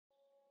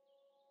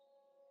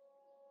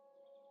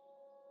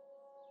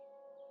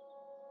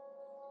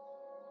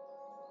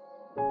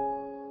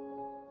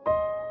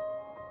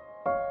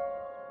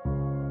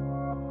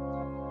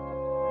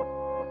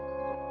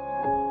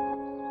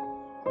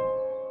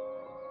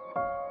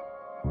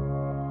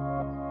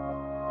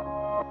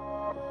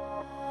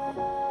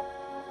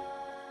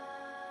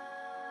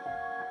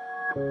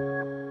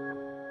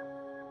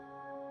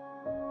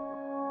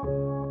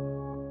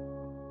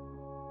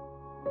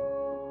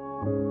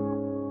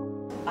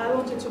I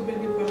wanted to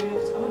build the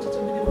barriers. I wanted to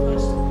be the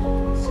first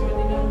Sierra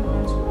Leonean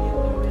woman to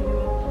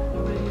build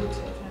a radio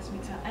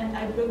transmitter. And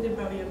I built the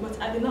barrier,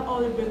 but I did not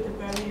only build the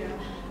barrier.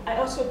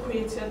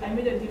 I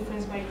made a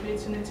difference by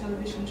creating a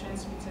television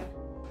transmitter.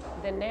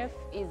 The NEF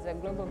is a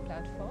global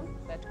platform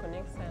that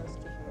connects science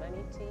to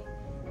humanity.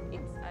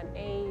 It's an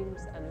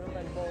Ames and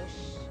Robert Bosch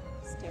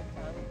STEM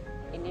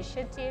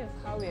initiative.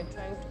 How we are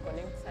trying to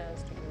connect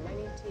science to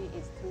humanity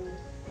is through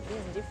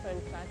these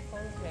different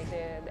platforms like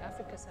the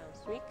Africa Science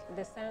Week.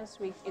 The Science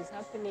Week is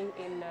happening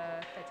in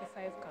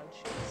 35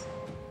 countries,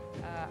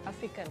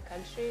 African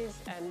countries,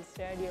 and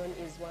Sierra Leone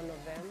is one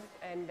of them.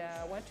 And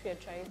what we are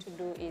trying to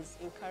do is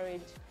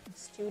encourage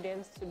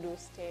students to do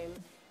STEM,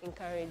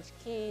 encourage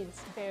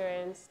kids,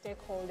 parents,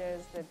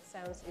 stakeholders that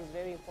science is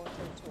very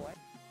important to us.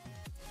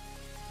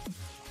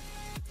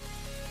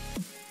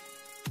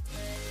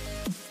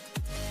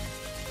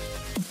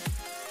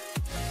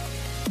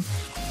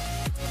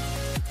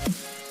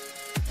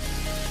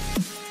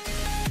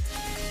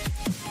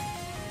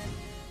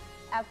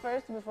 At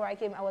first, before I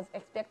came, I was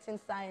expecting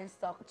science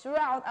talk.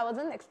 Throughout, I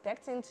wasn't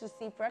expecting to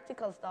see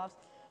practical stuff,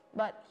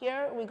 but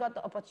here we got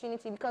the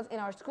opportunity because in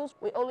our schools,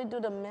 we only do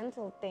the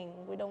mental thing.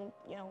 We don't,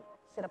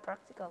 see the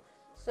practical.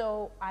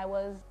 So I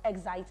was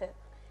excited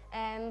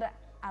and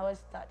I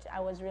was touched. I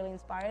was really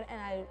inspired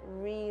and I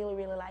really,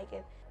 really like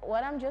it.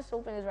 What I'm just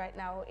hoping is right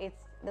now,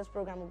 this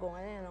program will go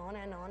on and on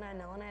and on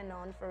and on and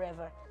on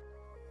forever.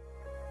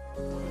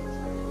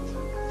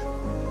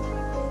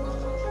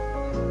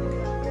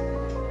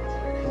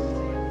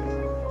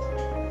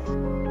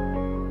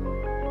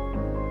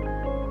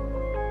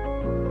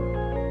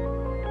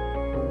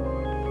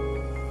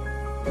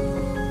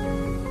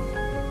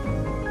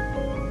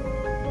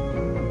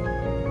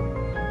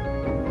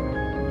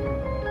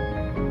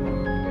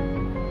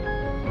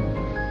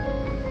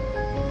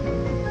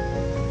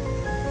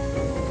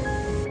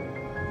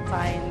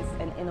 Science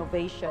and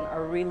innovation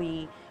are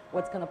really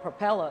what's going to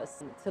propel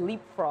us to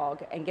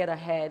leapfrog and get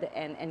ahead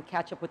and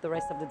catch up with the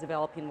rest of the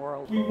developing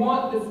world. We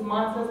want the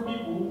smartest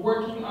people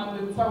working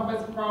on the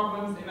toughest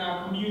problems in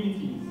our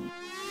communities.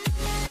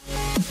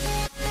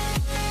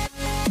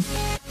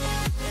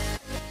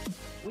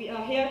 We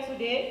are here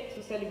today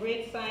to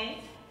celebrate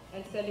science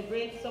and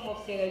celebrate some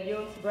of Sierra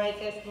Leone's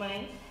brightest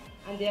minds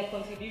and their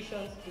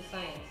contributions to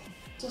science.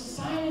 So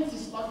science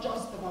is not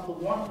just about the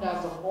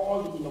wonders of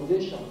all the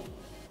innovation.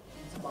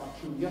 It's about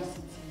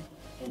curiosity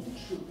and the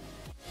truth.